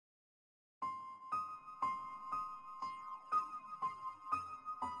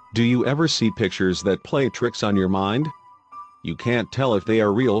Do you ever see pictures that play tricks on your mind? You can't tell if they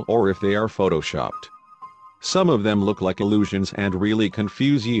are real or if they are photoshopped. Some of them look like illusions and really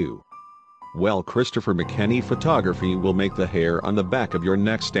confuse you. Well, Christopher McKenney photography will make the hair on the back of your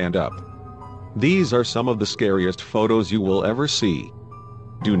neck stand up. These are some of the scariest photos you will ever see.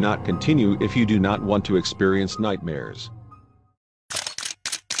 Do not continue if you do not want to experience nightmares.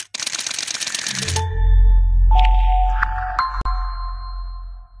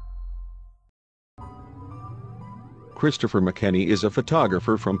 Christopher McKenney is a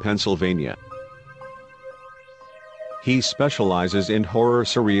photographer from Pennsylvania. He specializes in horror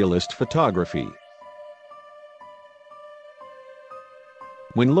surrealist photography.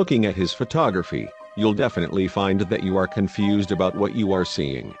 When looking at his photography, you'll definitely find that you are confused about what you are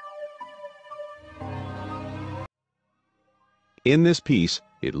seeing. In this piece,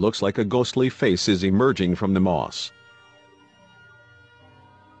 it looks like a ghostly face is emerging from the moss.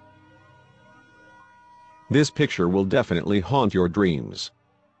 This picture will definitely haunt your dreams.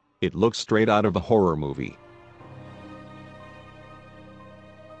 It looks straight out of a horror movie.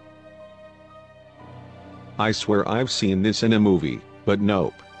 I swear I've seen this in a movie, but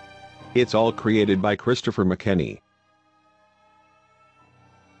nope. It's all created by Christopher McKenney.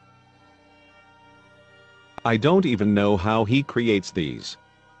 I don't even know how he creates these.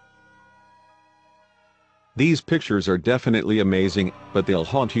 These pictures are definitely amazing, but they'll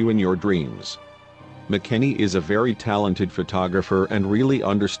haunt you in your dreams. McKenney is a very talented photographer and really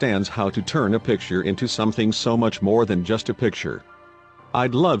understands how to turn a picture into something so much more than just a picture.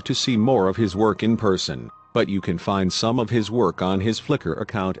 I'd love to see more of his work in person, but you can find some of his work on his Flickr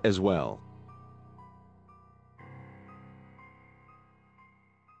account as well.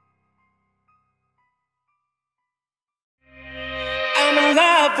 I'm in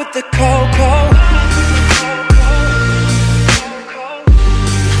love with the cocoa.